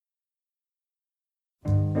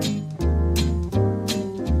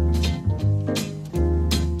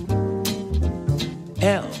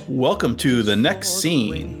Welcome to The Next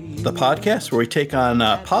Scene, the podcast where we take on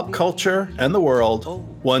pop culture and the world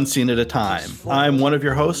one scene at a time. I'm one of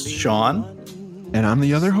your hosts, Sean. And I'm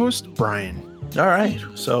the other host, Brian. All right.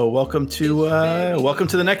 So welcome to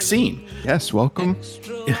The Next Scene. Yes, welcome.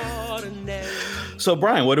 So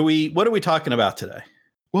Brian, what are we talking about today?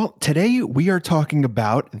 Well, today we are talking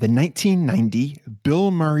about the 1990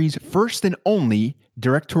 Bill Murray's first and only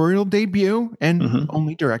directorial debut and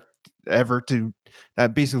only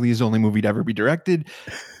basically his only movie to ever be directed,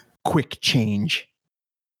 Quick Change.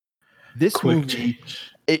 This movie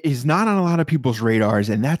is not on a lot of people's radars,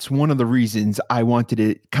 and that's one of the reasons I wanted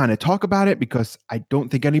to kind of talk about it, because I don't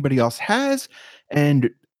think anybody else has, and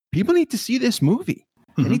people need to see this movie.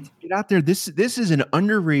 They need to get out there. This is an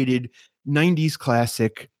underrated 90s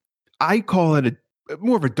classic. I call it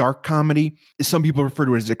more of a dark comedy. Some people refer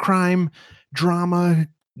to it as a crime dramedy.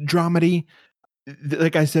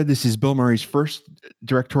 Like I said, this is Bill Murray's first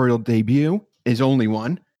directorial debut, his only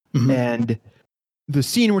one. And the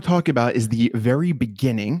scene we're talking about is the very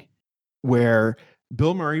beginning, where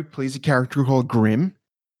Bill Murray plays a character called Grim,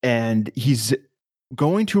 and he's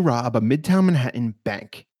going to rob a Midtown Manhattan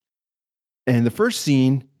bank. And the first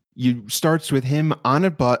scene starts with him on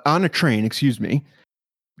a train,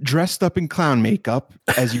 dressed up in clown makeup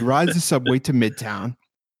as he rides the subway to Midtown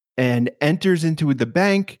and enters into the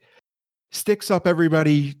bank, sticks up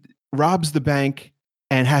everybody, robs the bank,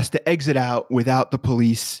 and has to exit out without the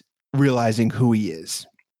police realizing who he is.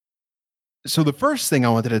 So the first thing I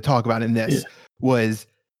wanted to talk about in this was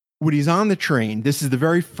when he's on the train. This is the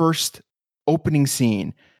very first opening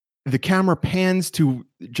scene. The camera pans to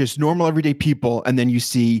just normal everyday people, and then you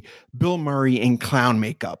see Bill Murray in clown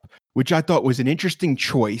makeup, which I thought was an interesting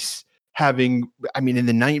choice. In the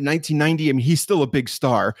 1990, he's still a big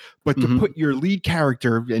star, but to put your lead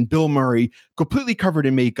character and Bill Murray completely covered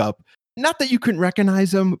in makeup, not that you couldn't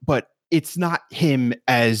recognize him, but it's not him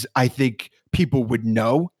as I think people would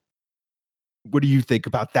know. What do you think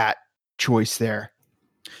about that choice there?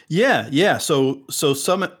 Yeah. So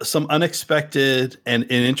some unexpected and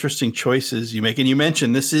interesting choices you make. And you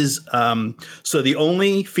mentioned this is so the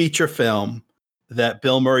only feature film that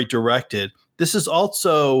Bill Murray directed. This is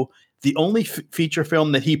also the only feature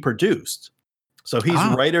film that he produced. So he's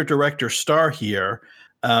writer, director, star here.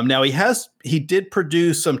 Now he did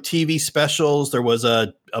produce some TV specials. There was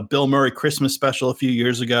a Bill Murray Christmas special a few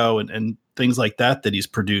years ago and things like that he's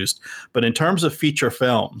produced. But in terms of feature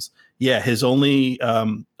films, his only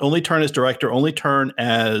turn as director, only turn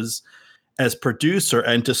as producer,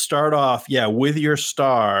 and to start off, with your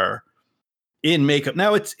star in makeup.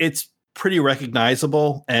 Now it's pretty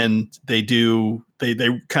recognizable, and they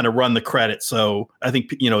kind of run the credits. So I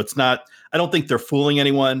think, I don't think they're fooling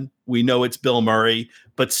anyone. We know it's Bill Murray,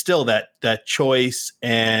 but still that choice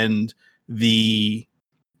and the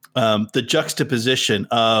juxtaposition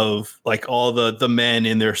of like all the men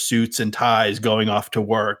in their suits and ties going off to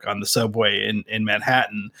work on the subway in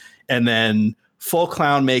Manhattan, and then full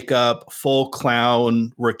clown makeup, full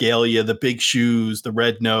clown regalia, the big shoes, the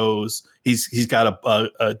red nose. He's got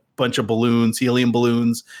a bunch of balloons, helium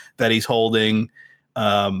balloons that he's holding.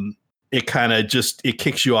 It kind of it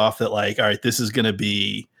kicks you off that like, all right, this is going to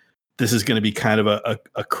be kind of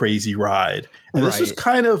a crazy ride. And this is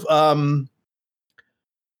kind of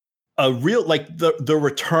a real, like the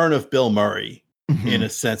return of Bill Murray in a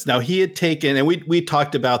sense. Now he had taken, and we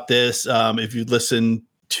talked about this. If you listen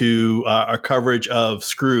to our coverage of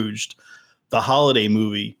Scrooged, the holiday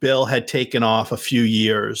movie, Bill had taken off a few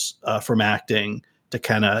years from acting to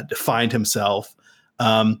kind of find himself.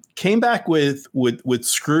 Came back with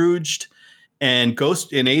Scrooged and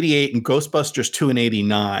Ghost in '88 and Ghostbusters 2 in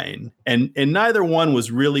 '89, and neither one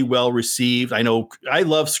was really well received. I know I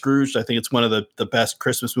love Scrooged. I think it's one of the best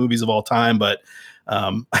Christmas movies of all time, but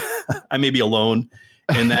I may be alone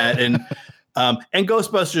in that. And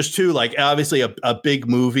Ghostbusters 2, like obviously a big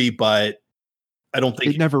movie, but I don't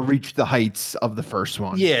think it never reached the heights of the first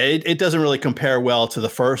one. Yeah, it doesn't really compare well to the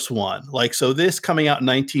first one. Like, so this coming out in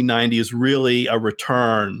 1990 is really a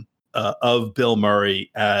return of Bill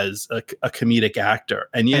Murray as a comedic actor.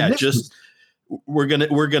 And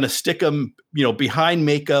we're gonna stick him, behind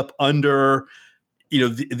makeup, under,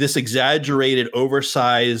 this exaggerated,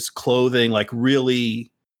 oversized clothing, like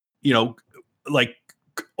really, like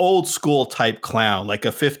old school type clown, like a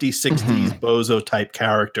 50s, 60s bozo type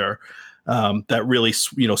character. That really,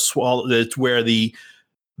 swallow. It's where the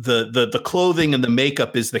clothing and the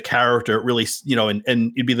makeup is the character. It really,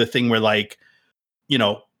 and it'd be the thing where, like,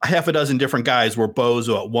 half a dozen different guys were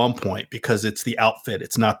Bozo at one point because it's the outfit,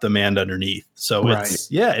 it's not the man underneath. So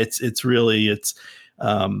it's really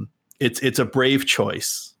a brave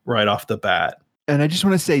choice right off the bat. And I just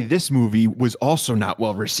want to say this movie was also not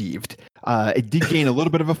well received. It did gain a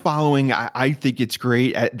little bit of a following. I think it's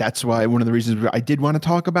great. That's why one of the reasons I did want to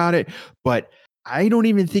talk about it, but I don't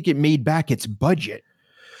even think it made back its budget.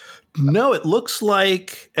 No, it looks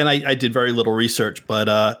like, and I did very little research,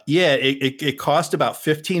 but it cost about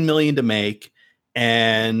 $15 million to make,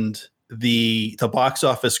 and the box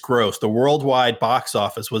office gross, the worldwide box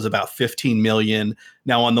office was about 15 million.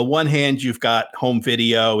 Now, on the one hand, you've got home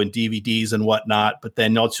video and DVDs and whatnot, but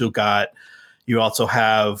then you also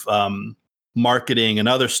have marketing and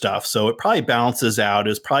other stuff. So it probably balances out.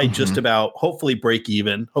 It's probably just about hopefully break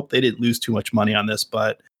even. Hope they didn't lose too much money on this,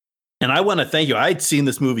 and I want to thank you. I'd seen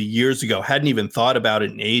this movie years ago, hadn't even thought about it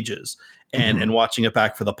in ages. And watching it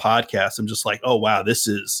back for the podcast, I'm just like, oh, wow, this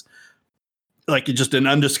is like just an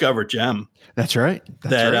undiscovered gem. That's right.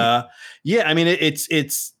 I mean,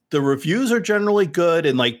 it's the reviews are generally good.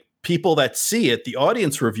 And like people that see it, the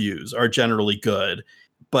audience reviews are generally good,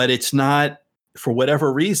 but it's not, for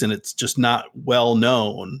whatever reason, it's just not well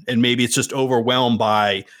known. And maybe it's just overwhelmed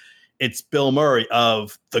by, it's Bill Murray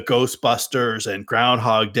of the Ghostbusters and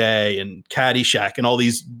Groundhog Day and Caddyshack and all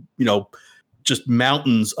these, just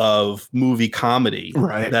mountains of movie comedy,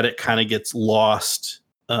 right, that it kind of gets lost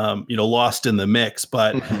in the mix.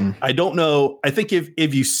 But I don't know. I think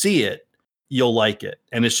if you see it, you'll like it.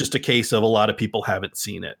 And it's just a case of a lot of people haven't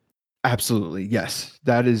seen it. Absolutely. Yes,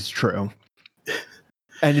 that is true.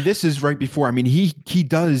 And this is right before, I mean, he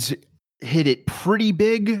does hit it pretty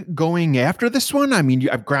big going after this one. I mean, you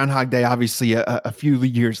have Groundhog Day, obviously a few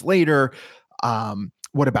years later.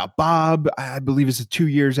 What About Bob? I believe is 2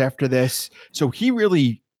 years after this. So he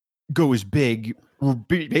really goes big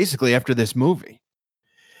basically after this movie.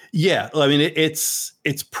 Yeah. I mean, it's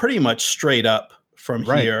pretty much straight up from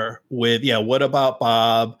here with, What About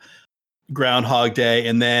Bob, Groundhog Day.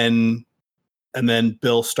 And then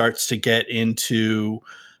Bill starts to get into,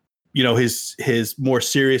 his more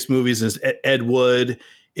serious movies is Ed Wood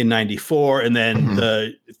in 94. And then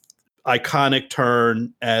the iconic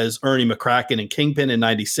turn as Ernie McCracken in Kingpin in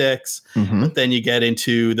 96. But then you get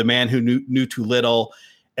into The Man Who Knew Too Little.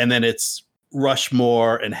 And then it's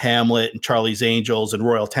Rushmore and Hamlet and Charlie's Angels and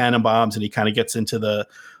Royal Tenenbaums. And he kind of gets into the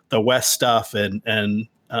West stuff. And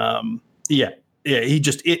he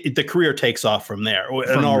just, the career takes off from there.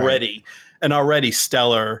 An already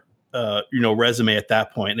stellar, resume at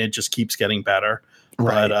that point, and it just keeps getting better.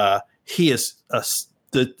 Right. But he is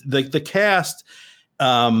the cast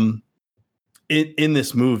in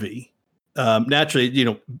this movie.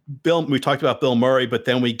 Naturally, Bill. We talked about Bill Murray, but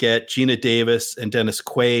then we get Gina Davis and Dennis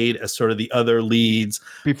Quaid as sort of the other leads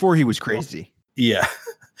before he was crazy. Yeah,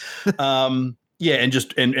 and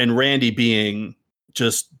Randy being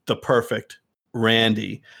just the perfect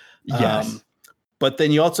Randy. Yes. But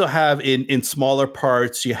then you also have in smaller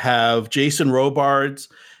parts, you have Jason Robards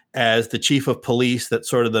as the chief of police. That's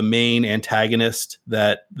sort of the main antagonist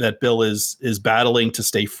that Bill is battling to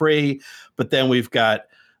stay free. But then we've got,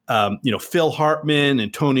 Phil Hartman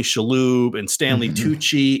and Tony Shalhoub and Stanley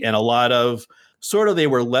Tucci and a lot of they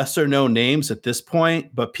were lesser known names at this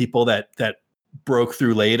point, but people that broke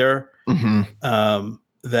through later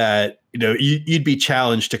that, you'd be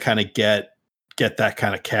challenged to kind of get that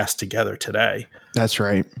kind of cast together today. That's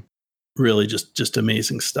right. Really just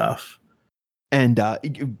amazing stuff. And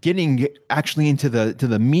getting actually into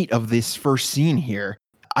the meat of this first scene here,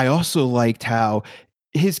 I also liked how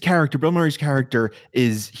his character, Bill Murray's character,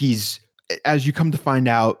 he's, as you come to find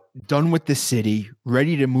out, done with the city,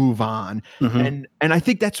 ready to move on. And I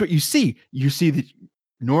think that's what you see. You see the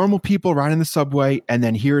normal people riding the subway, and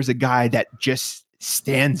then here's a guy that just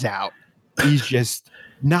stands out. He's just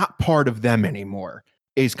not part of them anymore,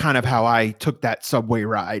 is kind of how I took that subway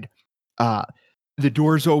ride. The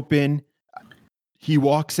doors open, he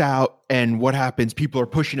walks out, and what happens? People are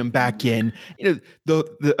pushing him back in.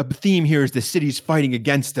 The theme here is the city's fighting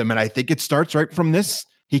against him, and I think it starts right from this.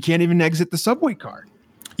 He can't even exit the subway car.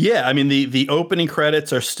 Yeah, I mean, the opening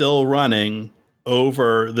credits are still running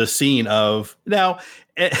over the scene of now,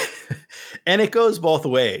 and it goes both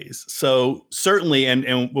ways. So certainly,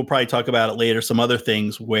 and we'll probably talk about it later, some other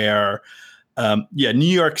things where, New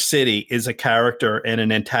York City is a character and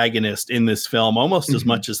an antagonist in this film almost as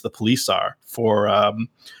much as the police are for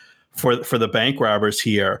the bank robbers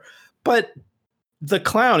here. But the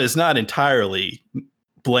clown is not entirely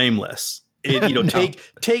blameless.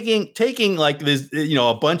 Taking like this,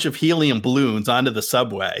 a bunch of helium balloons onto the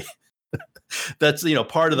subway. That's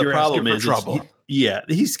part of the problem is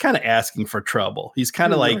he's kind of asking for trouble. He's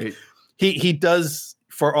kind of like Right. he does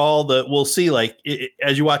for all the, we'll see, like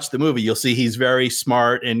as you watch the movie, you'll see he's very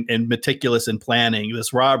smart and meticulous in planning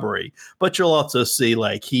this robbery, but you'll also see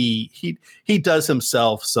like he does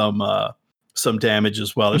himself some damage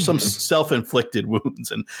as well. There's some self-inflicted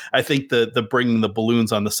wounds, and I think the bringing the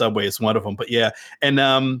balloons on the subway is one of them. But yeah,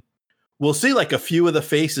 and we'll see like a few of the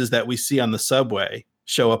faces that we see on the subway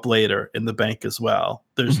show up later in the bank as well.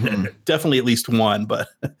 There's definitely at least one, but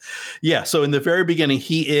yeah. So in the very beginning,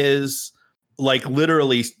 he is like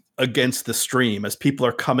literally against the stream as people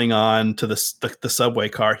are coming on to the subway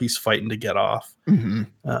car. He's fighting to get off.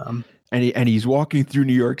 And he's walking through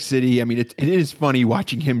New York City. I mean, it is funny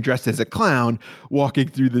watching him dressed as a clown walking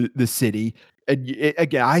through the city. And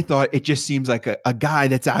again, I thought it just seems like a guy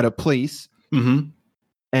that's out of place.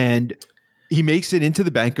 And he makes it into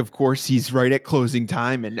the bank. Of course, he's right at closing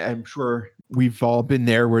time. And I'm sure we've all been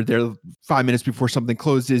there. We're there 5 minutes before something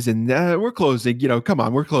closes and we're closing. Come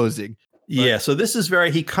on, we're closing. Yeah. So this is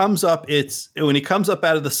he comes up, when he comes up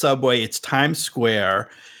out of the subway, it's Times Square.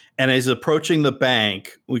 And as he's approaching the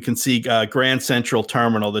bank, we can see Grand Central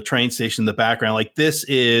Terminal, the train station in the background. Like this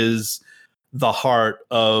is the heart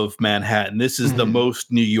of Manhattan. This is the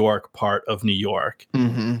most New York part of New York.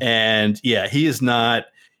 And yeah, he's not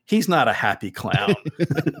a happy clown.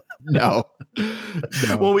 No.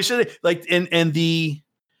 Well, we should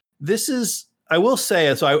this is, I will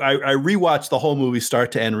say, so I rewatched the whole movie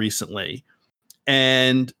start to end recently.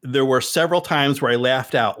 And there were several times where I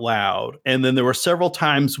laughed out loud. And then there were several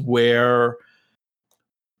times where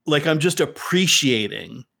like I'm just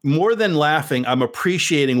appreciating, more than laughing, I'm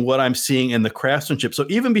appreciating what I'm seeing in the craftsmanship. So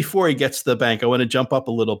even before he gets to the bank, I want to jump up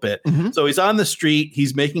a little bit. So he's on the street,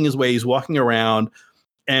 he's making his way, he's walking around,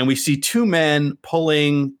 and we see two men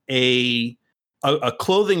pulling a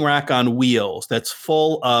clothing rack on wheels that's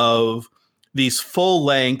full of these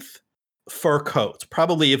full-length fur coats.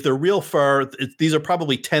 Probably, if they're real fur, these are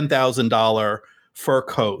probably $10,000 fur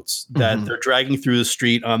coats that they're dragging through the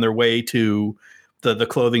street on their way to the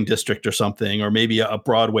clothing district or something, or maybe a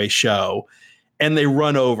Broadway show, and they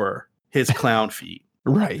run over his clown feet.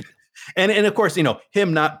 Right. And of course,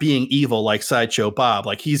 him not being evil like Sideshow Bob,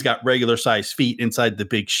 like he's got regular size feet inside the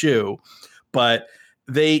big shoe, but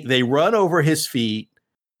they run over his feet,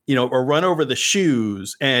 or run over the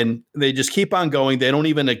shoes, and they just keep on going. They don't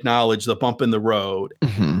even acknowledge the bump in the road.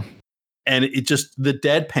 And it just, the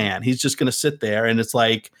deadpan, he's just going to sit there. And it's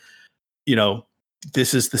like,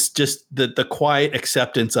 this is just the quiet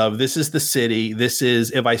acceptance of, this is the city. This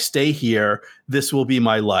is, if I stay here, this will be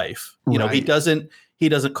my life. Right. He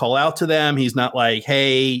doesn't call out to them. He's not like,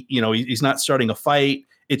 hey, he's not starting a fight.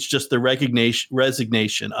 It's just the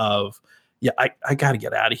resignation of, yeah, I got to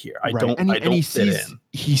get out of here. I don't fit in.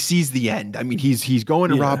 He sees the end. I mean, he's going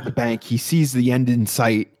to rob the bank. He sees the end in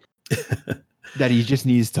sight that he just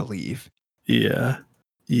needs to leave. Yeah.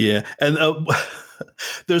 Yeah. And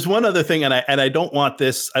there's one other thing, and I don't want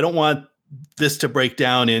this to break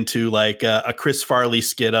down into like a Chris Farley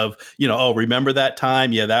skit of, remember that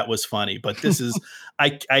time? Yeah, that was funny. But this is,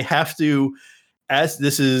 I have to, as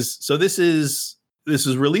this is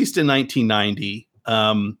released in 1990.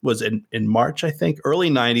 Was in March, I think, early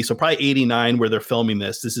 90s, so probably 89 where they're filming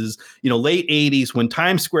this. This is, late 80s when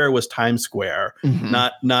Times Square was Times Square,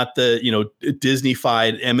 not the,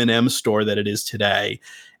 Disney-fied M&M store that it is today.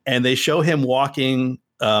 And they show him walking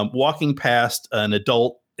past an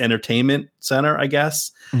adult entertainment center, I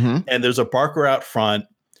guess. And there's a barker out front.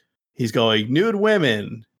 He's going, nude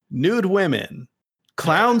women,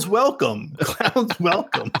 clowns welcome,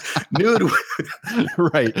 nude women.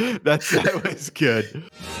 Right. That was good.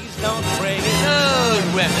 Please don't pray to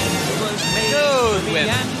nude women. Nude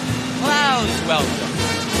women. Clowns welcome.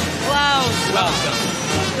 Clowns welcome.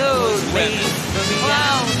 Nude women.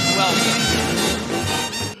 Clowns welcome.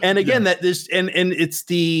 And again, that this and it's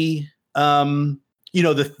the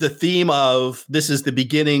the theme of, this is the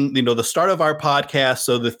beginning, the start of our podcast.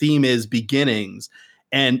 So the theme is beginnings.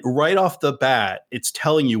 And right off the bat, it's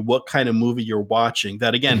telling you what kind of movie you're watching.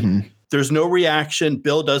 That again, there's no reaction.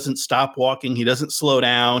 Bill doesn't stop walking. He doesn't slow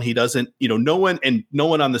down. He doesn't, no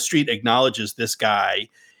one on the street acknowledges this guy.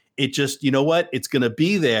 It just, it's going to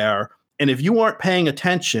be there. And if you aren't paying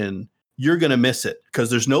attention, you're going to miss it, because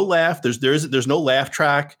there's no laugh. There's no laugh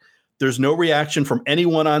track. There's no reaction from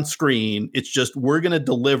anyone on screen. It's just, we're going to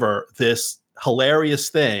deliver this hilarious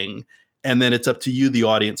thing. And then it's up to you, the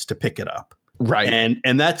audience, to pick it up. Right.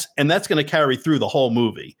 And that's going to carry through the whole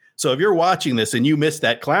movie. So if you're watching this and you miss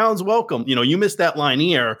that clowns welcome, you miss that line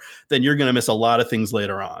here, then you're going to miss a lot of things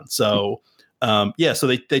later on. So, so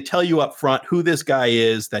they tell you up front who this guy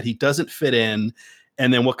is, that he doesn't fit in.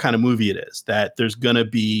 and then what kind of movie it is. That there's gonna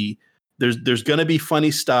be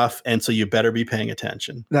funny stuff, and so you better be paying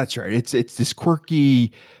attention. That's right. It's this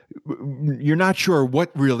quirky. You're not sure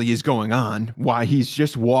what really is going on. Why he's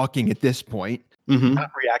just walking at this point,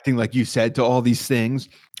 not reacting like you said to all these things.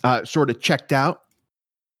 Sort of checked out,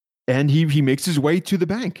 and he makes his way to the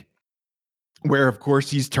bank, where of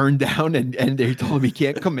course he's turned down, and they told him he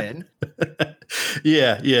can't come in.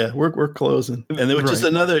 yeah, we're closing, and there was just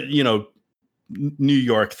another New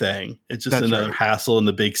York thing. It's just another hassle in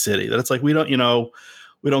the big city that it's like we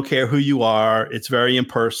don't care who you are. It's very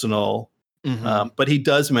impersonal. But he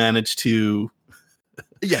does manage to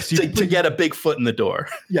to get a big foot in the door.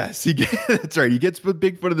 Yes, that's right. He gets a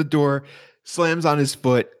big foot in the door, slams on his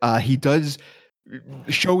foot. He does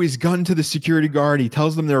show his gun to the security guard. He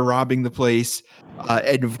tells them they're robbing the place,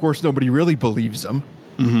 and of course nobody really believes him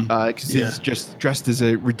because he's just dressed as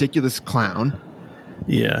a ridiculous clown.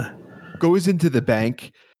 Yeah. Goes into the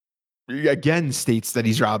bank, again states that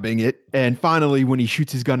he's robbing it, and finally when he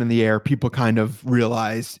shoots his gun in the air, people kind of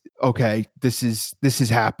realize, okay, this is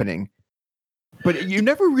happening. But you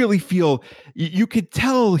never really feel, you could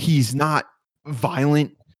tell he's not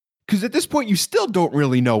violent, because at this point you still don't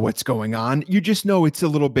really know what's going on. You just know it's a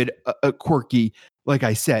little bit quirky, like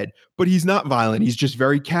I said, but he's not violent. He's just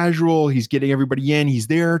very casual. He's getting everybody in. He's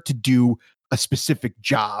there to do a specific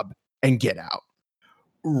job and get out.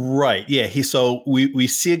 Right. Yeah. So we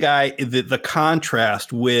see a guy, the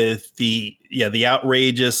contrast with the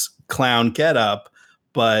outrageous clown getup,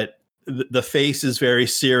 but the face is very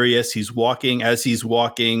serious. He's walking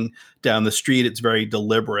down the street. It's very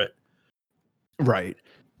deliberate. Right.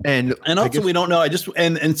 And also we don't know.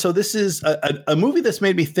 And so this is a movie that's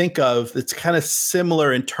made me think of, it's kind of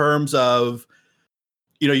similar in terms of,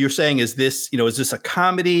 you're saying, is this a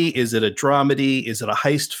comedy? Is it a dramedy? Is it a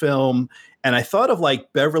heist film? And I thought of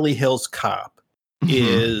like Beverly Hills Cop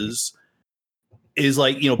is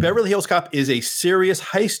like, Beverly Hills Cop is a serious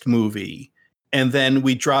heist movie. And then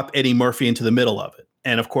we drop Eddie Murphy into the middle of it.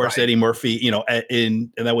 And of course, Eddie Murphy,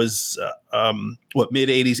 and that was mid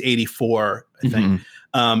 80s, 84, I think.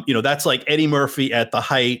 That's like Eddie Murphy at the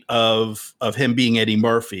height of him being Eddie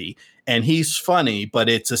Murphy. And he's funny, but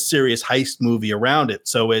it's a serious heist movie around it.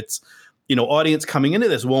 So it's, audience coming into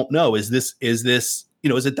this won't know, is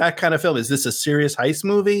it that kind of film? Is this a serious heist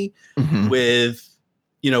movie with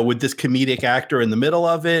this comedic actor in the middle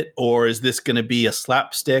of it? Or is this going to be a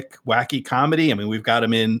slapstick, wacky comedy? I mean, we've got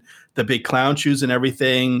him in the big clown shoes and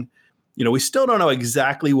everything. We still don't know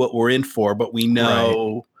exactly what we're in for, but we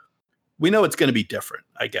know it's going to be different,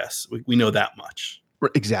 I guess. We know that much.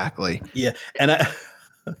 Exactly. Yeah. And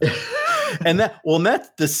that's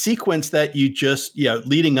the sequence that you just,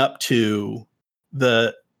 leading up to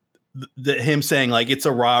the him saying like it's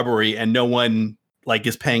a robbery and no one like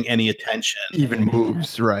is paying any attention, even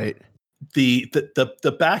moves, right?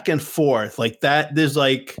 The back and forth like that, there's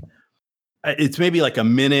like, it's maybe like a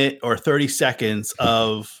minute or 30 seconds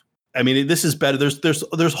of, I mean, this is better.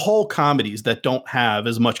 There's whole comedies that don't have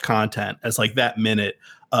as much content as like that minute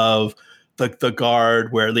of the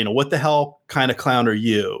guard where, what the hell kind of clown are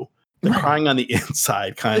you? They're crying on the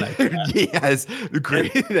inside, kind of. Yes,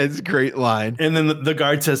 great. That's a great line. And then the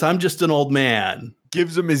guard says, "I'm just an old man."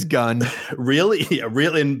 Gives him his gun. Really? Yeah,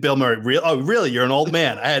 really? And Bill Murray, oh, really? You're an old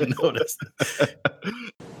man? I hadn't noticed.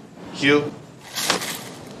 Hugh,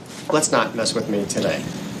 let's not mess with me today,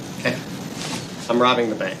 okay? I'm robbing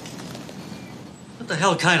the bank. What the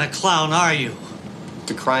hell kind of clown are you?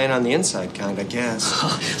 The crying on the inside kind, I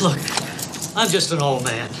guess. Look, I'm just an old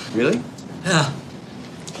man. Really? Yeah.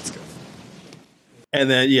 And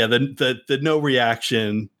then, the no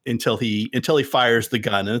reaction until he fires the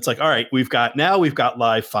gun, and it's like, all right, we've got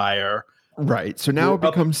live fire. Right. So now it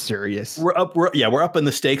becomes serious. We're up in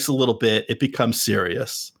the stakes a little bit. It becomes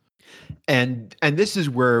serious. And this is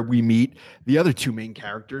where we meet the other two main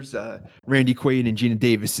characters, Randy Quaid and Gina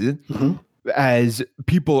Davidson, as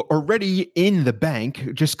people already in the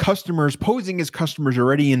bank, just customers posing as customers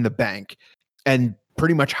already in the bank, and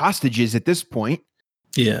pretty much hostages at this point.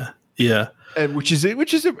 Yeah. Yeah. And which is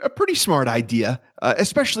a pretty smart idea,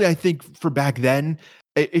 especially I think for back then.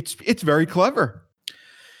 It's very clever.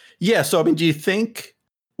 Yeah. So I mean, do you think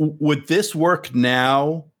would this work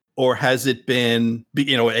now, or has it been?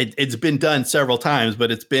 It's been done several times,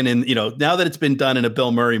 but it's been in now that it's been done in a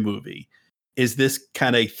Bill Murray movie. Is this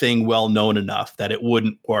kind of thing well known enough that it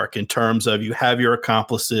wouldn't work in terms of you have your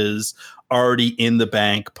accomplices already in the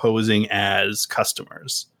bank posing as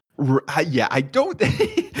customers? Yeah, I don't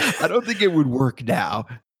think it would work now.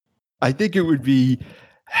 I think it would be.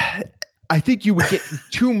 I think you would get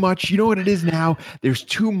too much. You know what it is now? There's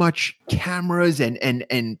too much cameras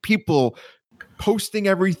and people posting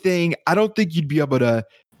everything. I don't think you'd be able to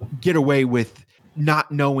get away with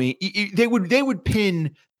not knowing. They would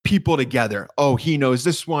pin people together. Oh, he knows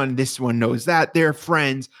this one knows that. They're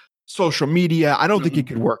friends. Social media. I don't think it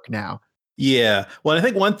could work now. Yeah. Well, I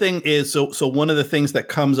think one thing is so one of the things that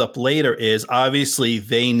comes up later is obviously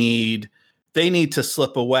they need to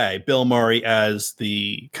slip away. Bill Murray as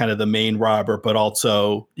the kind of the main robber, but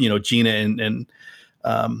also, Gina and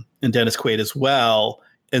Dennis Quaid as well.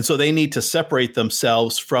 And so they need to separate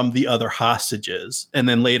themselves from the other hostages. And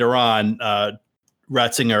then later on,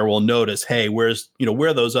 Ratzinger will notice, hey, where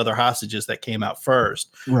are those other hostages that came out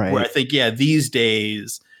first? Right. Where I think, these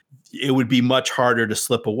days it would be much harder to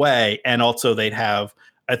slip away. And also they'd have,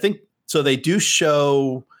 I think, so they do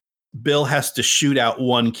show Bill has to shoot out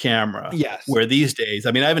one camera. Yes. Where these days,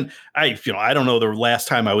 I mean, I don't know the last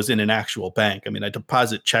time I was in an actual bank. I mean, I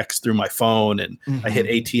deposit checks through my phone and I hit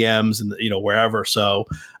ATMs and, wherever. So,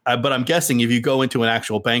 but I'm guessing if you go into an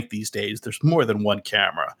actual bank these days, there's more than one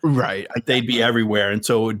camera. Right. They'd be everywhere. And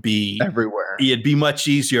so it would be everywhere. It'd be much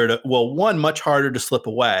easier much harder to slip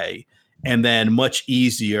away, and then much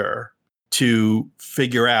easier to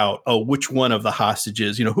figure out, which one of the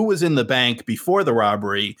hostages, who was in the bank before the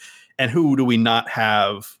robbery and who do we not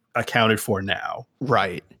have accounted for now?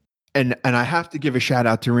 Right. And I have to give a shout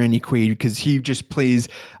out to Randy Quaid because he just plays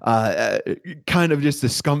kind of just a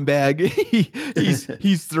scumbag.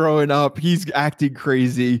 he's throwing up. He's acting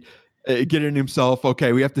crazy, getting himself,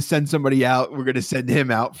 okay, we have to send somebody out. We're going to send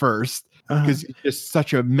him out first because he's just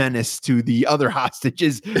such a menace to the other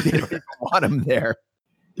hostages. They don't even want him there.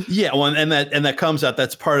 Yeah, well, and that comes out.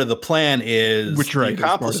 That's part of the plan. Is the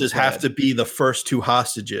accomplices have to be the first two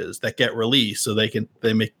hostages that get released, so they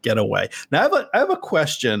may get away. Now, I have a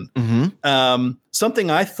question. Something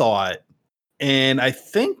I thought, and I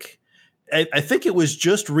think it was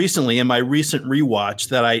just recently in my recent rewatch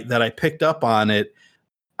that I picked up on it.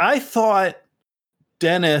 I thought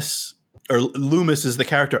Dennis or Loomis is the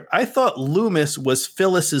character. I thought Loomis was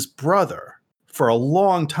Phyllis's brother for a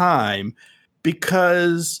long time.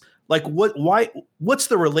 Because what's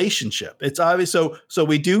the relationship? It's obvious. So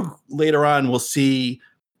we do later on, we'll see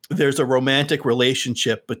there's a romantic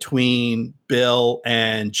relationship between Bill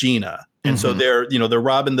and Gina. And so they're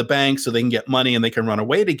robbing the bank so they can get money and they can run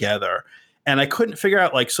away together. And I couldn't figure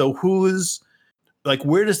out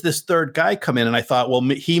where does this third guy come in? And I thought, well,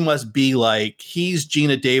 he must be he's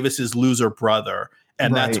Gina Davis's loser brother.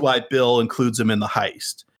 And that's why Bill includes him in the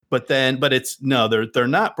heist. But it's no, they're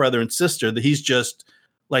not brother and sister. He's just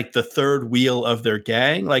the third wheel of their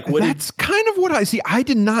gang. That's kind of what I see. I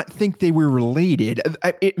did not think they were related.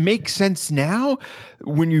 It makes sense now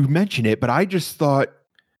when you mention it, but I just thought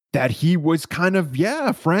that he was kind of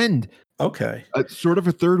a friend. Okay, sort of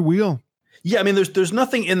a third wheel. Yeah, I mean, there's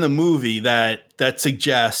nothing in the movie that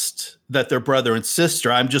suggests that they're brother and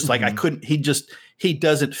sister. I'm just I couldn't. He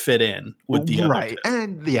doesn't fit in with the other two.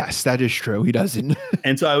 And yes, that is true. He doesn't.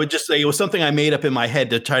 And so I would just say it was something I made up in my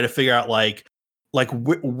head to try to figure out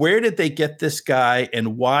where did they get this guy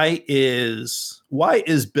and why is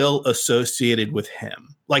Bill associated with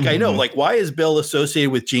him? I know, why is Bill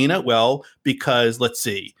associated with Gina? Well, because let's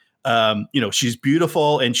see, she's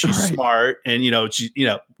beautiful and she's smart and,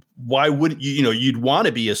 why wouldn't you'd want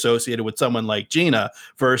to be associated with someone like Gina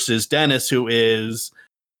versus Dennis, he's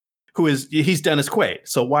Dennis Quaid.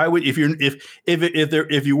 So why would if you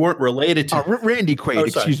weren't related to Randy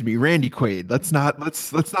Quaid? Randy Quaid. Let's not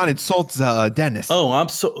insult Dennis. Oh,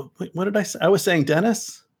 what did I say? I was saying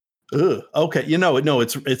Dennis. Ugh. Okay, no,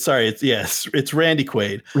 it's Randy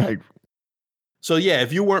Quaid. Right. So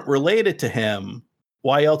if you weren't related to him,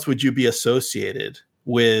 why else would you be associated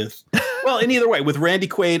with? Well, in either way, with Randy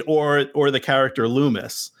Quaid or the character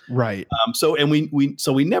Loomis. Right.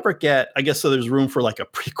 We never get. I guess so. There's room for a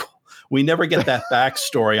prequel. We never get that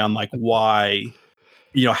backstory on why,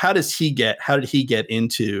 how did he get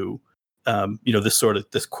into,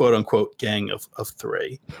 this quote unquote gang of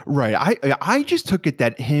three. Right. I just took it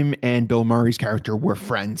that him and Bill Murray's character were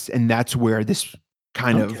friends. And that's where this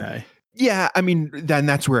kind of, I mean, then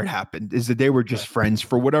that's where it happened is that they were just friends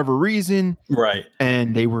for whatever reason. Right.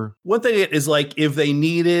 And they were. One thing is if they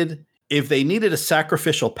needed a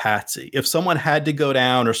sacrificial patsy, if someone had to go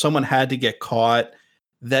down or someone had to get caught,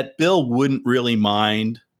 that Bill wouldn't really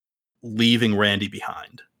mind leaving Randy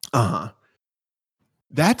behind.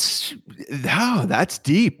 That's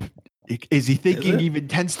deep. Is he thinking even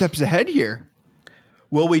 10 steps ahead here?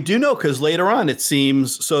 Well, we do know because later on it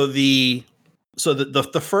seems so so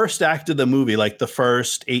the first act of the movie, like the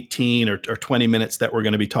first 18 or 20 minutes that we're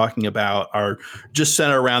going to be talking about, are just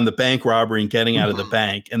centered around the bank robbery and getting out of the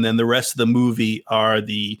bank. And then the rest of the movie are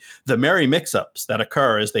the merry mix-ups that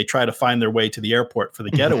occur as they try to find their way to the airport for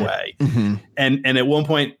the getaway. And at one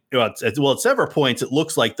point, at several points, it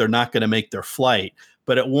looks like they're not going to make their flight.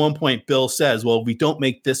 But at one point, Bill says, well, if we don't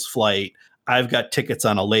make this flight, I've got tickets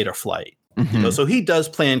on a later flight. So he does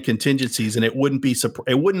plan contingencies, and it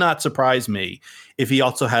would not surprise me if he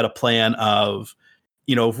also had a plan of,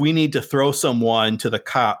 if we need to throw someone to the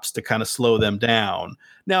cops to kind of slow them down.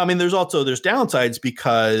 Now, I mean, there's downsides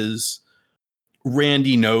because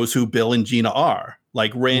Randy knows who Bill and Gina are.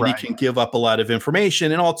 Like Randy can give up a lot of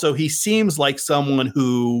information, and also he seems like someone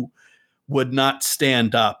who would not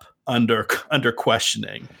stand up under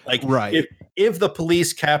questioning. Like if the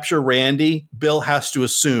police capture Randy, Bill has to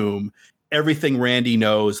assume everything Randy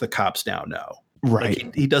knows, the cops now know. Right.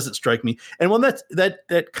 Like he doesn't strike me. And one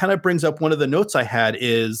that kind of brings up one of the notes I had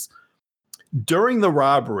is during the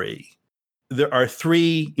robbery, there are our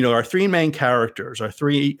three main characters, our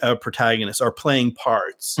three protagonists are playing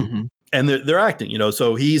parts. And they're acting,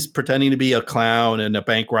 so he's pretending to be a clown and a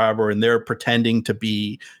bank robber, and they're pretending to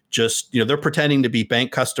be they're pretending to be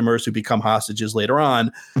bank customers who become hostages later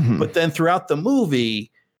on. But then throughout the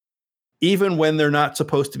movie, even when they're not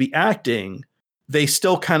supposed to be acting, they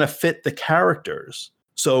still kind of fit the characters.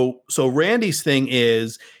 So Randy's thing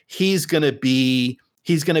is he's going to be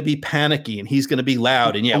panicky and he's going to be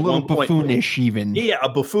loud and a little buffoonish even. Yeah, a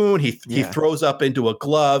buffoon. He throws up into a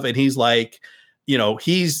glove and he's like,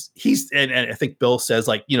 he's and I think Bill says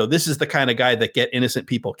like, this is the kind of guy that get innocent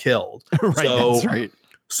people killed. That's right.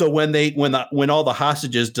 So when all the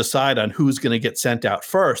hostages decide on who's going to get sent out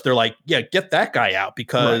first, they're like, yeah, get that guy out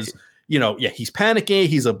because he's panicking.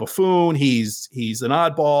 He's a buffoon. He's an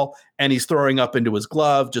oddball, and he's throwing up into his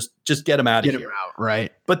glove. Just get him out of here. Get him out,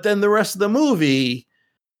 right? But then the rest of the movie,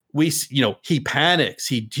 he panics.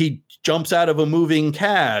 He jumps out of a moving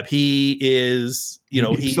cab. He is,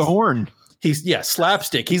 he's the horn. He's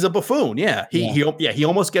slapstick. He's a buffoon. He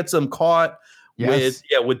almost gets them caught with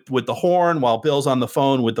the horn while Bill's on the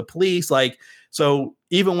phone with the police. Like, so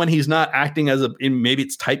even when he's not acting maybe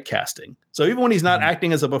it's typecasting. So even when he's not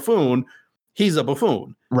acting as a buffoon, he's a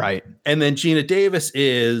buffoon. Right. And then Gina Davis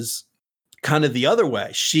is kind of the other way.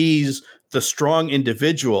 She's the strong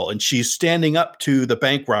individual and she's standing up to the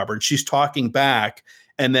bank robber and she's talking back.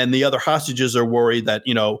 And then the other hostages are worried that,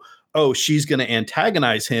 she's going to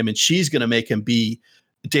antagonize him and she's going to make him be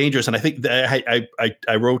dangerous. And I think that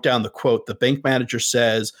I wrote down the quote. The bank manager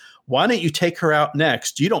says, "Why don't you take her out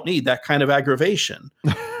next? You don't need that kind of aggravation."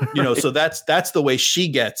 So that's the way she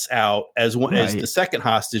gets out as the second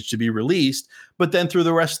hostage to be released. But then through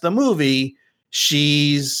the rest of the movie,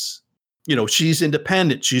 she's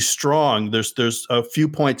independent. She's strong. There's a few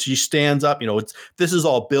points she stands up. This is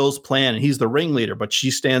all Bill's plan and he's the ringleader, but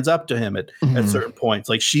she stands up to him at certain points.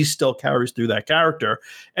 Like she still carries through that character.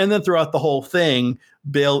 And then throughout the whole thing,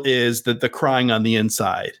 Bill is the crying on the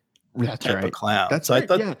inside. That's right. A clown. That's right.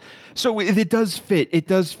 So it does fit. It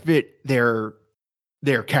does fit their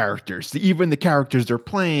characters. Even the characters they're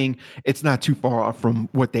playing, it's not too far off from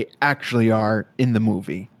what they actually are in the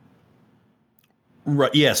movie.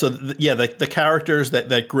 Right. Yeah. So the characters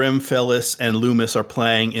that Grim, Phyllis, and Loomis are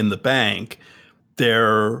playing in the bank,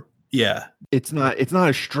 it's not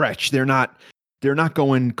a stretch. They're not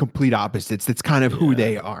going complete opposites. It's kind of who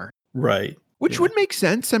they are. Right. Which would make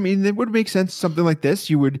sense. I mean, it would make sense. Something like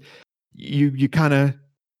this, you kind of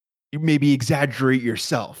maybe exaggerate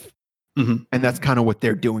yourself, and that's kind of what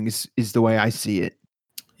they're doing. Is the way I see it.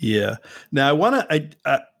 Yeah. Now I want to.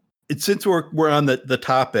 Since we're on the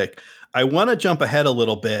topic, I want to jump ahead a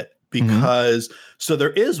little bit because so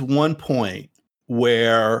there is one point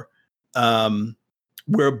where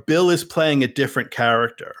Bill is playing a different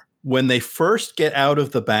character. When they first get out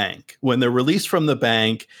of the bank, when they're released from the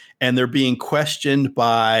bank and they're being questioned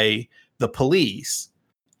by the police.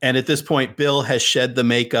 And at this point, Bill has shed the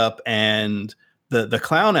makeup and the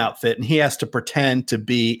clown outfit, and he has to pretend to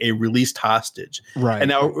be a released hostage. Right.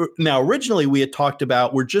 And now originally we had talked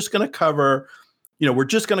about, we're just going to cover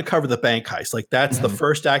the bank heist. Like that's the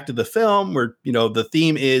first act of the film where, the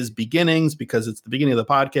theme is beginnings because it's the beginning of the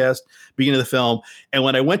podcast, beginning of the film. And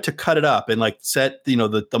when I went to cut it up and like set,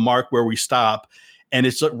 the mark where we stop, and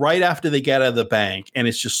it's right after they get out of the bank, and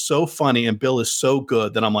it's just so funny. And Bill is so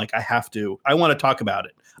good that I'm like, I want to talk about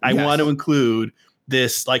it. I want to include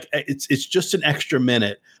this, like it's just an extra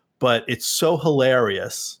minute, but it's so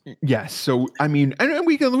hilarious. Yes. So, I mean, and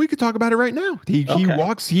we could talk about it right now. He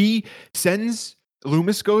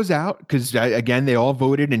Loomis goes out because again, they all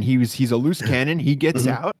voted and he's a loose cannon. He gets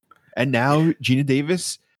out And now Gina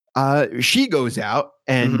Davis, she goes out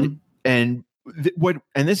and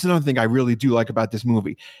this is another thing I really do like about this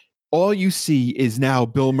movie. All you see is now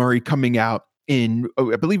Bill Murray coming out in,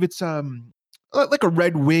 I believe it's like a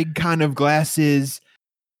red wig, kind of glasses,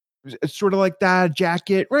 sort of like that,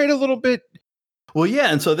 jacket, right? A little bit. Well,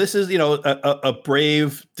 yeah. And so this is, a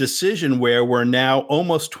brave decision where we're now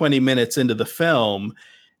almost 20 minutes into the film,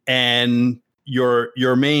 and your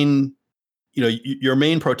main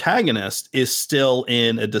protagonist is still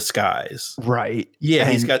in a disguise. Right. Yeah.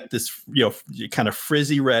 And he's got this, kind of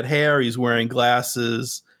frizzy red hair. He's wearing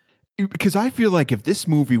glasses. Because I feel like if this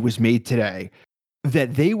movie was made today,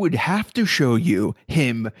 that they would have to show you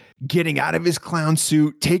him getting out of his clown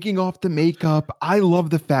suit, taking off the makeup. I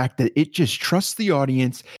love the fact that it just trusts the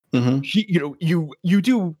audience. You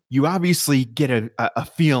obviously get a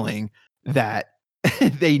feeling that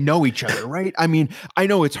they know each other, right? I mean, I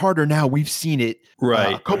know it's harder now. We've seen it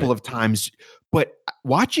a couple of times, but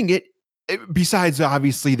watching it, besides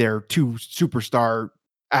obviously they're two superstar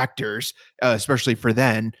actors, especially for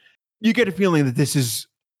then, you get a feeling that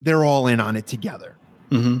they're all in on it together.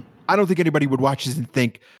 Mm-hmm. I don't think anybody would watch this and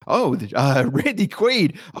think, Randy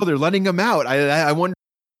Quaid, they're letting him out. I wonder.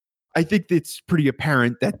 I think it's pretty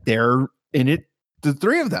apparent that they're in it, the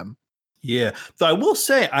three of them. Yeah. So I will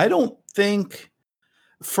say, I don't think,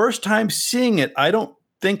 first time seeing it, I don't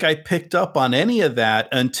think I picked up on any of that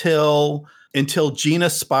until Gina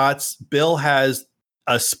spots Bill has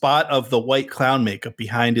a spot of the white clown makeup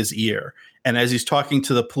behind his ear. And as he's talking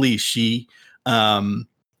to the police, she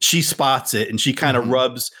spots it, and she kind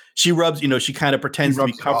of she kind of pretends to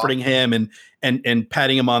be comforting him and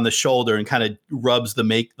patting him on the shoulder, and kind of rubs the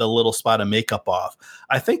little spot of makeup off.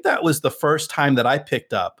 I think that was the first time that I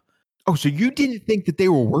picked up. Oh, so you didn't think that they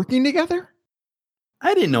were working together?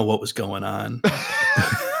 I didn't know what was going on.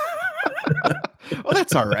 Well,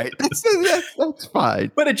 that's all right. That's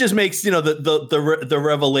fine. But it just makes, the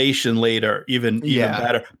revelation later even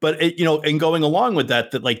better. But and going along with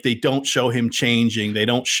that like they don't show him changing. They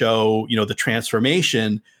don't show, the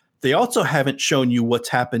transformation. They also haven't shown you what's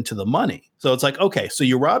happened to the money. So it's like, okay, so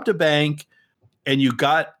you robbed a bank and you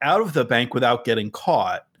got out of the bank without getting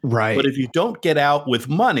caught. Right. But if you don't get out with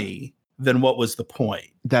money, then what was the point?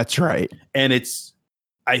 That's right. And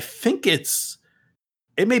I think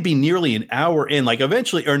it may be nearly an hour in, like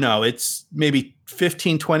eventually, or no, it's maybe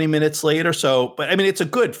 15, 20 minutes later. So, but I mean, it's a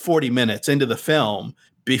good 40 minutes into the film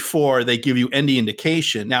before they give you any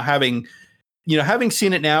indication. Now, having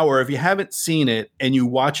seen it now, or if you haven't seen it and you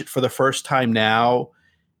watch it for the first time now,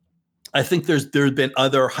 I think there's been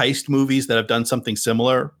other heist movies that have done something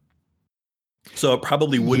similar. So it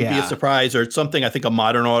probably wouldn't be a surprise, or it's something I think a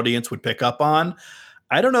modern audience would pick up on.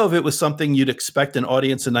 I don't know if it was something you'd expect an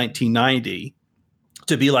audience in 1990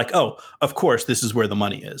 to be like, oh, of course, this is where the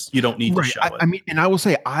money is. You don't need to show it. I mean, and I will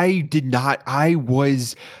say, I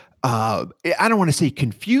was, I don't want to say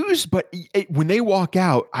confused, but when they walk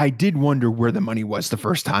out, I did wonder where the money was the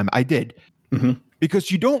first time. I did. Mm-hmm.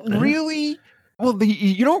 Because you don't really,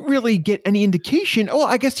 you don't really get any indication. Oh,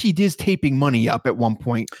 I guess he is taping money up at one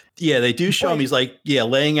point. Yeah, they do show him. He's like,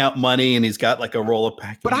 laying out money, and he's got like a roll of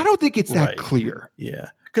packing. But I don't think it's that clear. Yeah.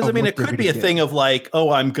 Because I mean, it could be a thing of like,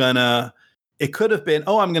 it could have been,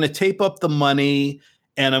 I'm going to tape up the money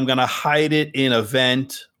and I'm going to hide it in a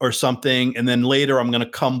vent or something. And then later I'm going to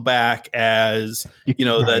come back as,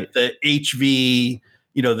 the HV,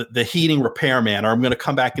 the heating repairman, or I'm going to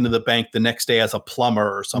come back into the bank the next day as a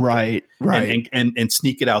plumber or something. Right. And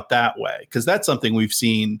sneak it out that way. Cause that's something we've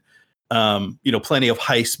seen, plenty of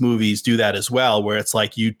heist movies do that as well, where it's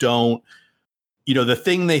like, you don't, the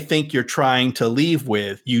thing they think you're trying to leave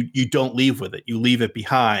with, you don't leave with it. You leave it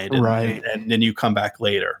behind, and then you come back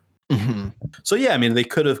later. Mm-hmm. So yeah, I mean, they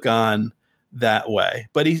could have gone that way,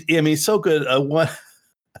 but he's so good.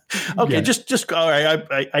 Just all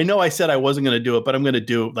right. I know I said I wasn't going to do it, but I'm going to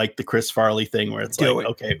do like the Chris Farley thing, where it's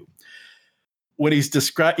okay, when he's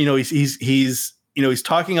described, he's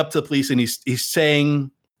talking up to the police, and he's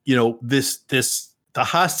saying, the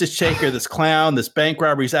hostage taker, this clown, this bank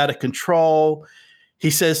robbery's out of control. He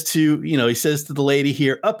says to the lady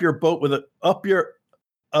here, up your butt with a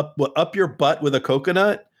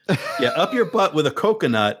coconut. Yeah. Up your butt with a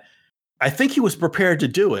coconut. I think he was prepared to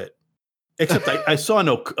do it, except I saw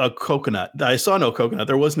no coconut. I saw no coconut.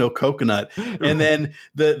 There was no coconut. And then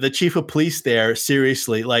the chief of police there,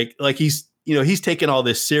 seriously, like he's taking all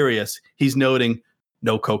this serious. He's noting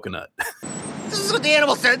no coconut. This is what the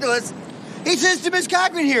animal said to us. He says to Miss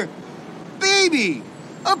Cochran here, baby,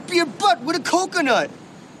 up your butt with a coconut.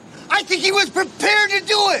 I think he was prepared to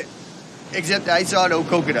do it. Except I saw no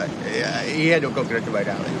coconut. He had no coconut to my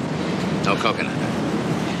knowledge. No coconut.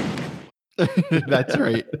 That's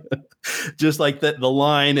right. Just like the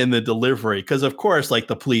line and the delivery, because of course, like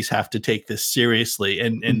the police have to take this seriously,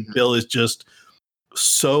 and Bill is just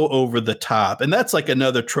so over the top, and that's like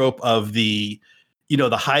another trope of the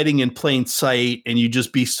hiding in plain sight, and you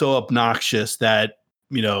just be so obnoxious that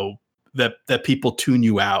that people tune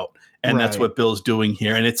you out, and that's what Bill's doing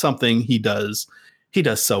here, and it's something he does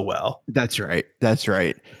so well. That's right.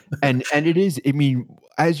 And it is, I mean,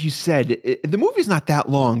 as you said, the movie's not that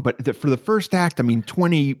long, but for the first act, I mean,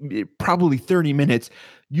 20, probably 30 minutes,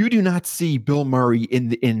 you do not see Bill Murray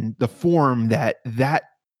in the form that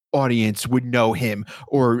audience would know him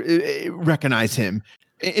or recognize him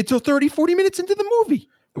until 30, 40 minutes into the movie,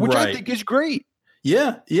 which I think is great.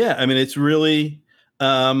 Yeah. I mean, it's really,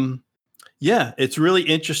 it's really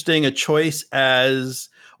interesting, a choice as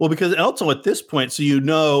well, because also at this point, so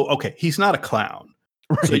okay, he's not a clown.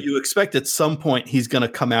 Right. So you expect at some point he's going to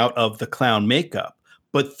come out of the clown makeup,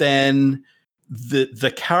 but then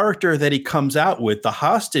the character that he comes out with, the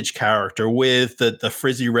hostage character with the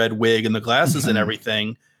frizzy red wig and the glasses and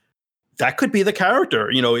everything, that could be the character.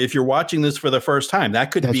 If you're watching this for the first time,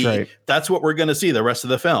 that could be, that's what we're going to see the rest of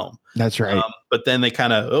the film. That's right. But then they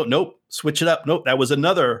kind of, nope, switch it up. Nope, that was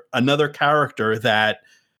another character that,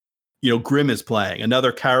 Grimm is playing,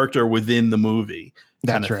 another character within the movie.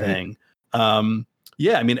 Kind of thing.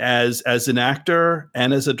 I mean, as an actor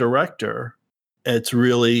and as a director, it's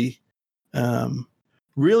really,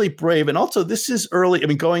 really brave. And also, this is early. I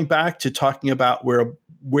mean, going back to talking about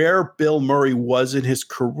where Bill Murray was in his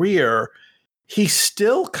career, he's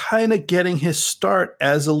still kind of getting his start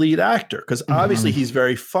as a lead actor, because obviously he's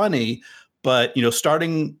very funny, but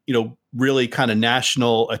starting really kind of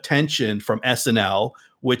national attention from SNL,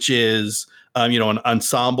 which is an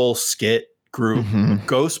ensemble skit group.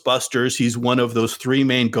 Ghostbusters, he's one of those three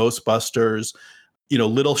main Ghostbusters.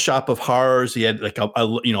 Little Shop of Horrors, he had like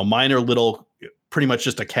a minor little, pretty much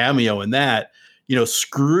just a cameo in that.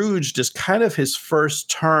 Scrooge is kind of his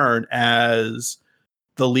first turn as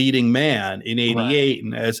the leading man in '88,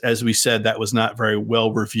 and as we said, that was not very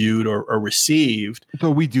well reviewed or received.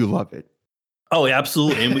 But we do love it. Oh,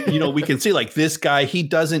 absolutely, and we can see like this guy, he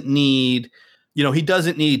doesn't need Dan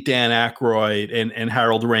Aykroyd and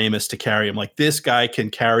Harold Ramis to carry him. Like, this guy can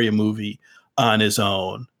carry a movie on his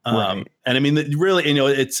own. And I mean, really,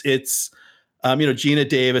 it's Gina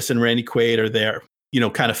Davis and Randy Quaid are there,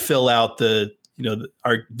 kind of fill out the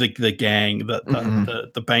gang,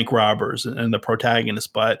 the bank robbers and the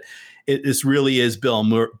protagonist. But this really is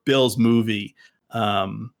Bill's movie.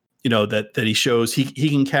 That he shows he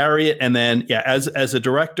can carry it, and then as a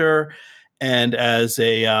director and as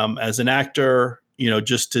an actor,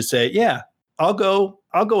 just to say, I'll go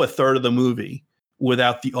a third of the movie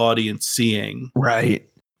without the audience seeing,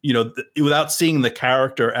 without seeing the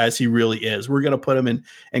character as he really is. We're going to put him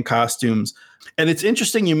in costumes. And it's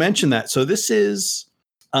interesting you mentioned that. So this is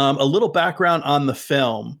a little background on the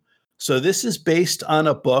film. So this is based on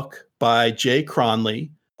a book by Jay Cronley,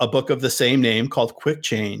 a book of the same name called Quick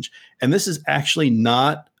Change. And this is actually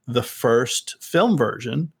not the first film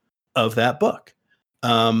version of that book.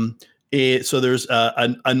 So there's a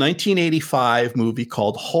 1985 movie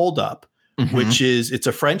called Hold Up, which it's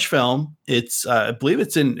a French film. It's I believe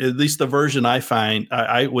it's in, at least the version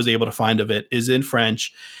I was able to find of it is in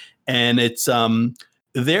French. And it's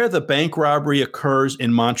there the bank robbery occurs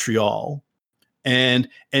in Montreal. And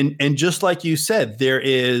just like you said, there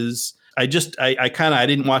is, I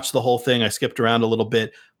didn't watch the whole thing. I skipped around a little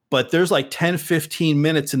bit, but there's like 10, 15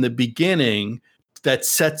 minutes in the beginning that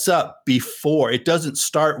sets up before. It doesn't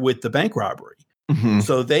start with the bank robbery.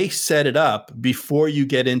 So they set it up before you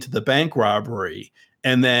get into the bank robbery.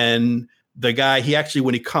 And then the guy, he actually,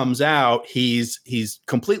 when he comes out, he's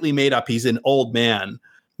completely made up. He's an old man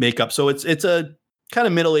makeup. So it's a kind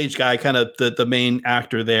of middle-aged guy, kind of the main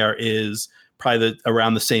actor there is probably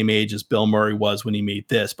around the same age as Bill Murray was when he made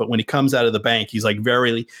this. But when he comes out of the bank, he's like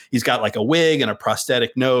he's got like a wig and a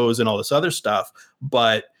prosthetic nose and all this other stuff.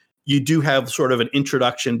 But you do have sort of an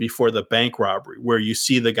introduction before the bank robbery where you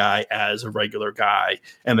see the guy as a regular guy.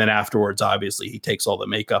 And then afterwards, obviously, he takes all the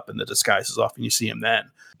makeup and the disguises off and you see him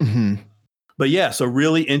then. But so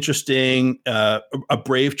really interesting, a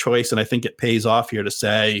brave choice. And I think it pays off here to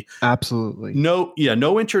say, absolutely. No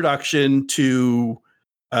introduction to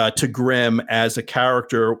Grimm as a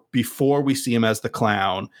character before we see him as the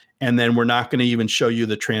clown. And then we're not going to even show you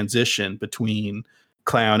the transition between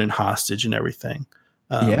clown and hostage and everything.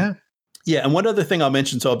 And one other thing I'll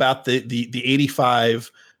mention, so about the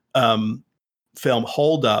 85 film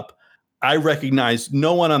Hold Up, I recognized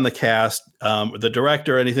no one on the cast, the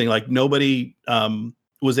director, anything, like nobody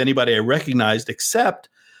was anybody I recognized except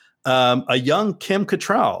a young Kim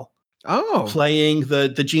Cattrall. Oh, playing the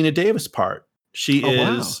Gina Davis part. She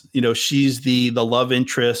is, wow. She's the love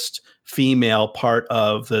interest female part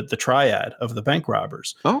of the triad of the bank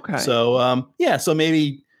robbers. Okay. So so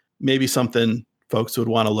maybe something folks would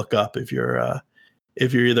want to look up if you're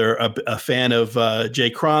either a fan of Jay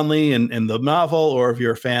Cronley and the novel, or if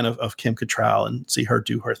you're a fan of Kim Cattrall and see her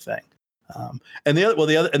do her thing. And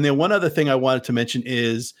the one other thing I wanted to mention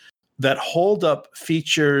is that Hold Up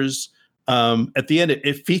features at the end.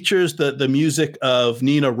 It features the music of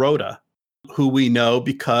Nino Rota, who we know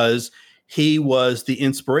because he was the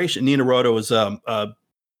inspiration. Nino Rota was a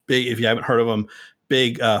big, if you haven't heard of him,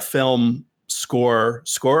 big film scorer.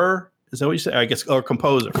 Is that what you say? I guess, or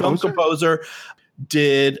composer. Film composer.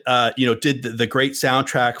 Did the great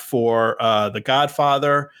soundtrack for The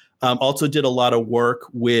Godfather. Also did a lot of work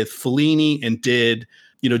with Fellini and did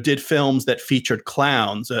films that featured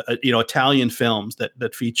clowns, Italian films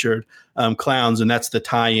that featured clowns, and that's the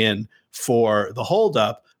tie-in for the Hold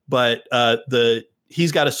Up. But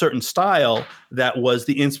he's got a certain style that was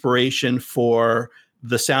the inspiration for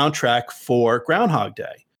the soundtrack for Groundhog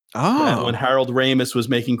Day. Oh, when Harold Ramis was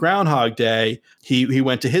making Groundhog Day, he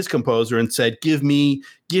went to his composer and said, "Give me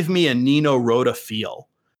a Nino Rota feel."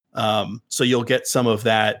 So you'll get some of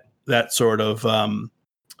that sort of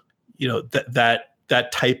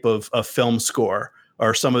that type of film score,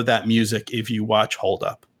 or some of that music if you watch Hold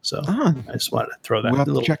Up. So I just wanted to throw that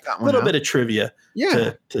little bit of trivia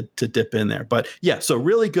to dip in there. But yeah, so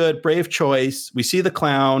really good, brave choice. We see the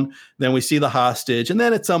clown, then we see the hostage, and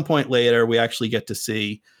then at some point later, we actually get to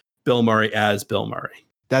see Bill Murray as Bill Murray.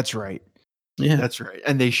 That's right. Yeah, that's right.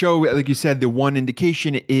 And they show, like you said, the one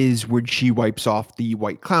indication is when she wipes off the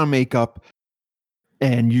white clown makeup,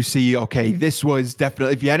 and you see, okay, this was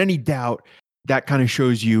definitely, if you had any doubt, that kind of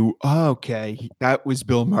shows you, okay, that was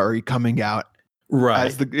Bill Murray coming out. Right.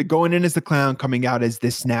 As going in as the clown, coming out as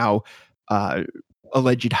this now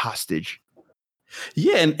alleged hostage.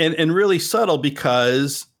 Yeah, and really subtle,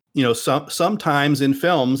 because sometimes in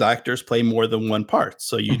films actors play more than one part,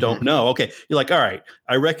 so you don't know. Okay, you're like, all right,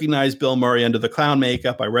 I recognize Bill Murray under the clown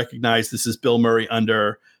makeup. I recognize this is Bill Murray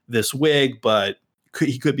under this wig, but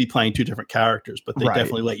he could be playing two different characters. But they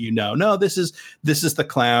definitely let you know, no, this is the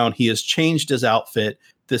clown. He has changed his outfit.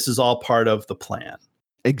 This is all part of the plan.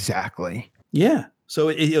 Exactly. Yeah. So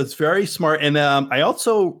it's very smart. And I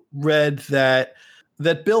also read that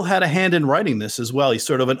Bill had a hand in writing this as well. He's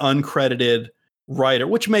sort of an uncredited writer,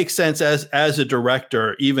 which makes sense as a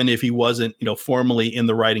director, even if he wasn't, formally in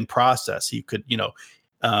the writing process. He could,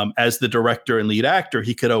 as the director and lead actor,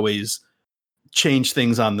 he could always change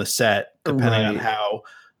things on the set depending on how,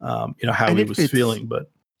 how he was feeling.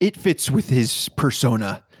 But it fits with his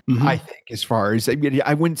persona. I think, as far as,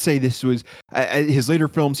 I wouldn't say this was his later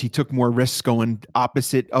films. He took more risks going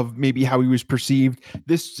opposite of maybe how he was perceived.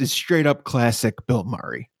 This is straight up classic Bill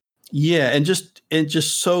Murray. Yeah. And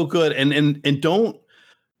just so good. And don't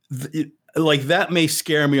like, that may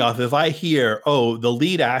scare me off if I hear, oh, the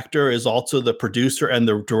lead actor is also the producer and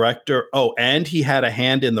the director. Oh, and he had a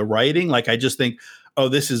hand in the writing. Like, I just think, oh,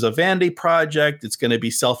 this is a vanity project. It's going to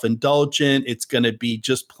be self-indulgent. It's going to be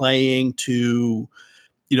just playing to,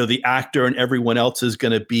 the actor, and everyone else is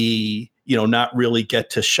going to be, not really get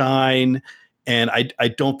to shine. And I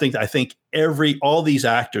think all these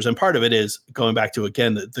actors, and part of it is going back to,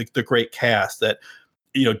 again, the great cast that,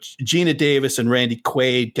 Gina Davis and Randy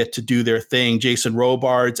Quaid get to do their thing. Jason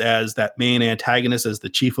Robards as that main antagonist, as the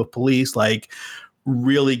chief of police, like,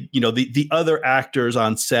 really, the other actors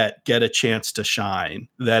on set get a chance to shine,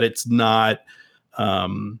 that it's not,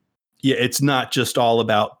 it's not just all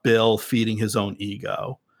about Bill feeding his own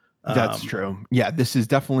ego. That's true. Yeah, this is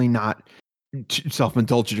definitely not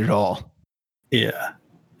self-indulgent at all. Yeah.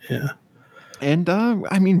 Yeah. And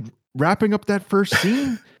wrapping up that first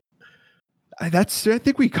scene, I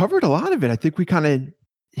think we covered a lot of it. I think we kind of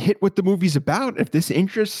hit what the movie's about. If this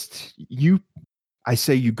interests you, I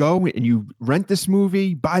say you go and you rent this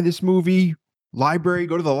movie, buy this movie, library,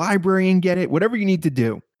 go to the library and get it, whatever you need to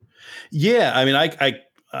do. Yeah. I mean,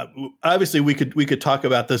 obviously we could talk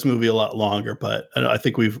about this movie a lot longer, but I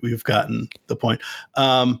think we've gotten the point.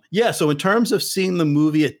 So in terms of seeing the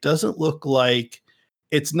movie, it doesn't look like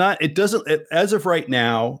as of right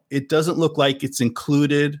now, it doesn't look like it's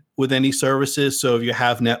included with any services. So if you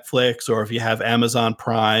have Netflix or if you have Amazon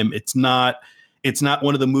Prime, it's not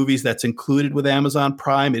one of the movies that's included with Amazon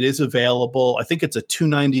Prime. It is available. I think it's a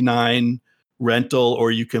 $2.99 rental,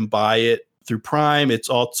 or you can buy it through Prime. It's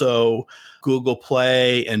also Google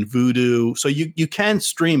Play and Vudu, so you can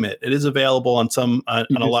stream it. It is available on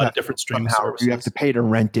a lot of different streaming services. You have to pay to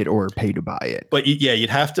rent it or pay to buy it. But you'd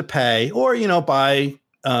have to pay, or buy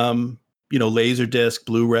Laserdisc,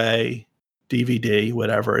 Blu-ray, DVD,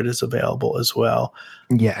 whatever, it is available as well.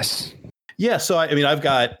 Yes. Yeah. So I've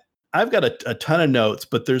got a ton of notes,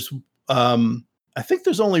 but there's I think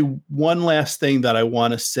there's only one last thing that I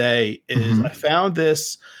want to say is I found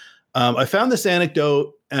this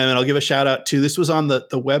anecdote, and I'll give a shout out to, this was on the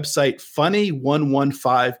website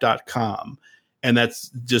funny115.com. And that's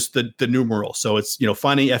just the numeral. So it's,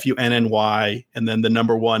 funny, FUNNY, and then the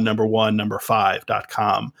number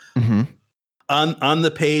 5.com. On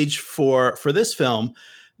the page for this film,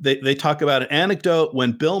 they talk about an anecdote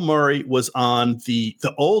when Bill Murray was on the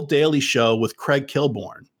old Daily Show with Craig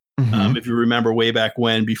Kilborn. If you remember way back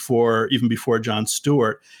when, even before Jon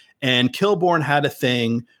Stewart. And Kilborn had a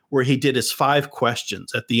thing where he did his 5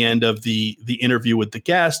 questions at the end of the interview with the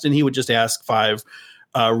guest, and he would just ask 5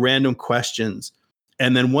 random questions.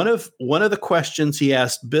 And then one of the questions he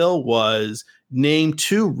asked Bill was, name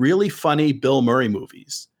 2 really funny Bill Murray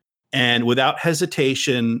movies. And without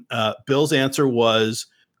hesitation, Bill's answer was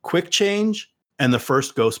Quick Change and the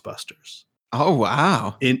first Ghostbusters. Oh,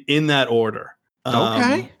 wow. In that order.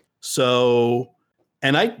 Okay. So,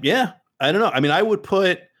 and I don't know.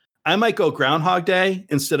 I might go Groundhog Day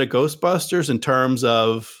instead of Ghostbusters in terms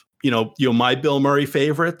of, my Bill Murray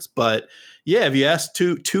favorites. But yeah, if you ask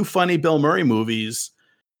two funny Bill Murray movies,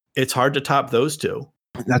 it's hard to top those 2.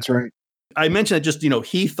 That's right. I mentioned that just,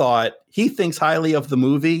 he thinks highly of the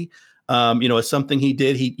movie, as something he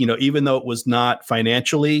did. He, even though it was not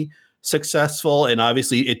financially successful, and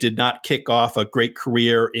obviously it did not kick off a great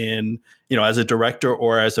career in, as a director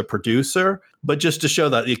or as a producer, but just to show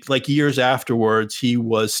that like years afterwards, he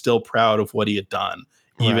was still proud of what he had done,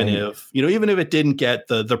 even if it didn't get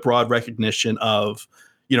the broad recognition of,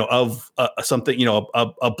 something,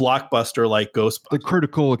 a blockbuster like Ghostbusters. The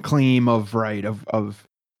critical acclaim of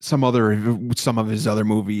some of his other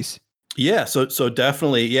movies. Yeah. So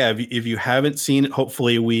definitely. Yeah. If you haven't seen it,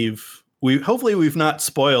 hopefully we've not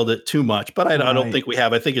spoiled it too much, but I don't think we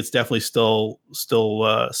have. I think it's definitely still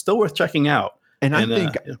worth checking out. And I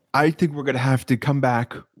think we're going to have to come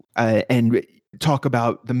back and talk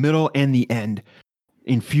about the middle and the end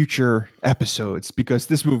in future episodes, because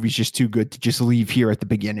this movie's just too good to just leave here at the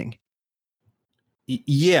beginning.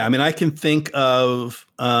 Yeah. I can think of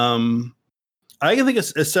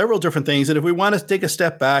several different things. And if we want to take a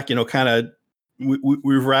step back,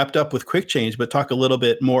 we've wrapped up with Quick Change, but talk a little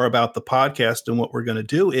bit more about the podcast. And what we're going to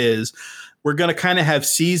do is we're going to kind of have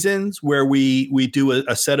seasons where we do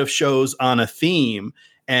a set of shows on a theme.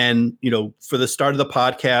 And, for the start of the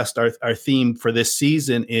podcast, our theme for this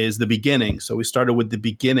season is the beginning. So we started with the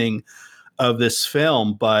beginning of this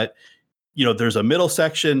film, but, there's a middle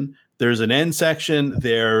section, there's an end section,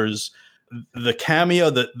 there's the cameo,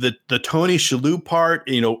 the Tony Shalhoub part,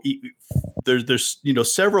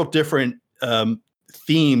 there's several different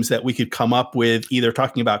themes that we could come up with, either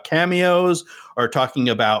talking about cameos or talking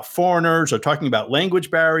about foreigners or talking about language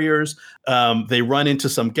barriers. They run into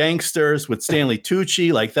some gangsters with Stanley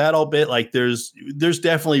Tucci, like that all bit. Like there's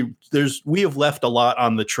definitely we have left a lot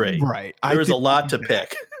on the tray. Right. There's a lot to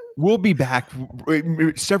pick. We'll be back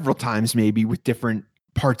several times, maybe with different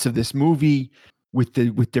parts of this movie,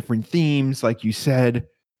 with different themes. Like you said,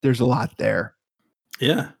 there's a lot there.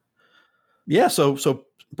 Yeah. So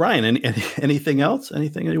Brian, anything else?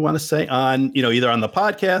 Anything you want to say on, either on the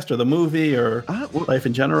podcast or the movie or life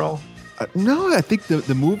in general? No, I think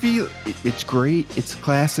the movie, it's great. It's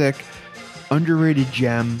classic, underrated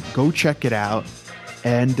gem. Go check it out,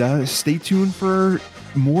 and stay tuned for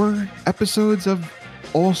more episodes of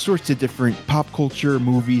all sorts of different pop culture,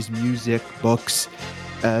 movies, music, books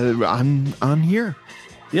on here.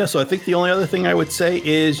 Yeah, so I think the only other thing I would say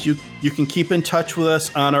is you can keep in touch with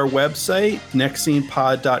us on our website,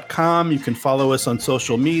 nextscenepod.com. You can follow us on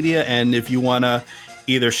social media, and if you want to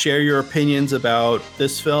either share your opinions about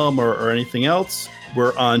this film or anything else,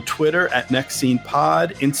 we're on Twitter at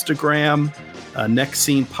nextscenepod, Instagram, Next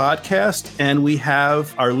Scene Podcast, and we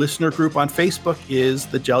have our listener group on Facebook is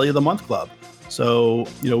the Jelly of the Month Club. So,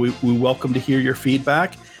 we welcome to hear your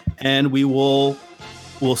feedback, and we'll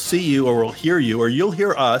see you, or we'll hear you, or you'll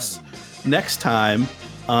hear us next time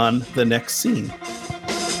on The Next Scene.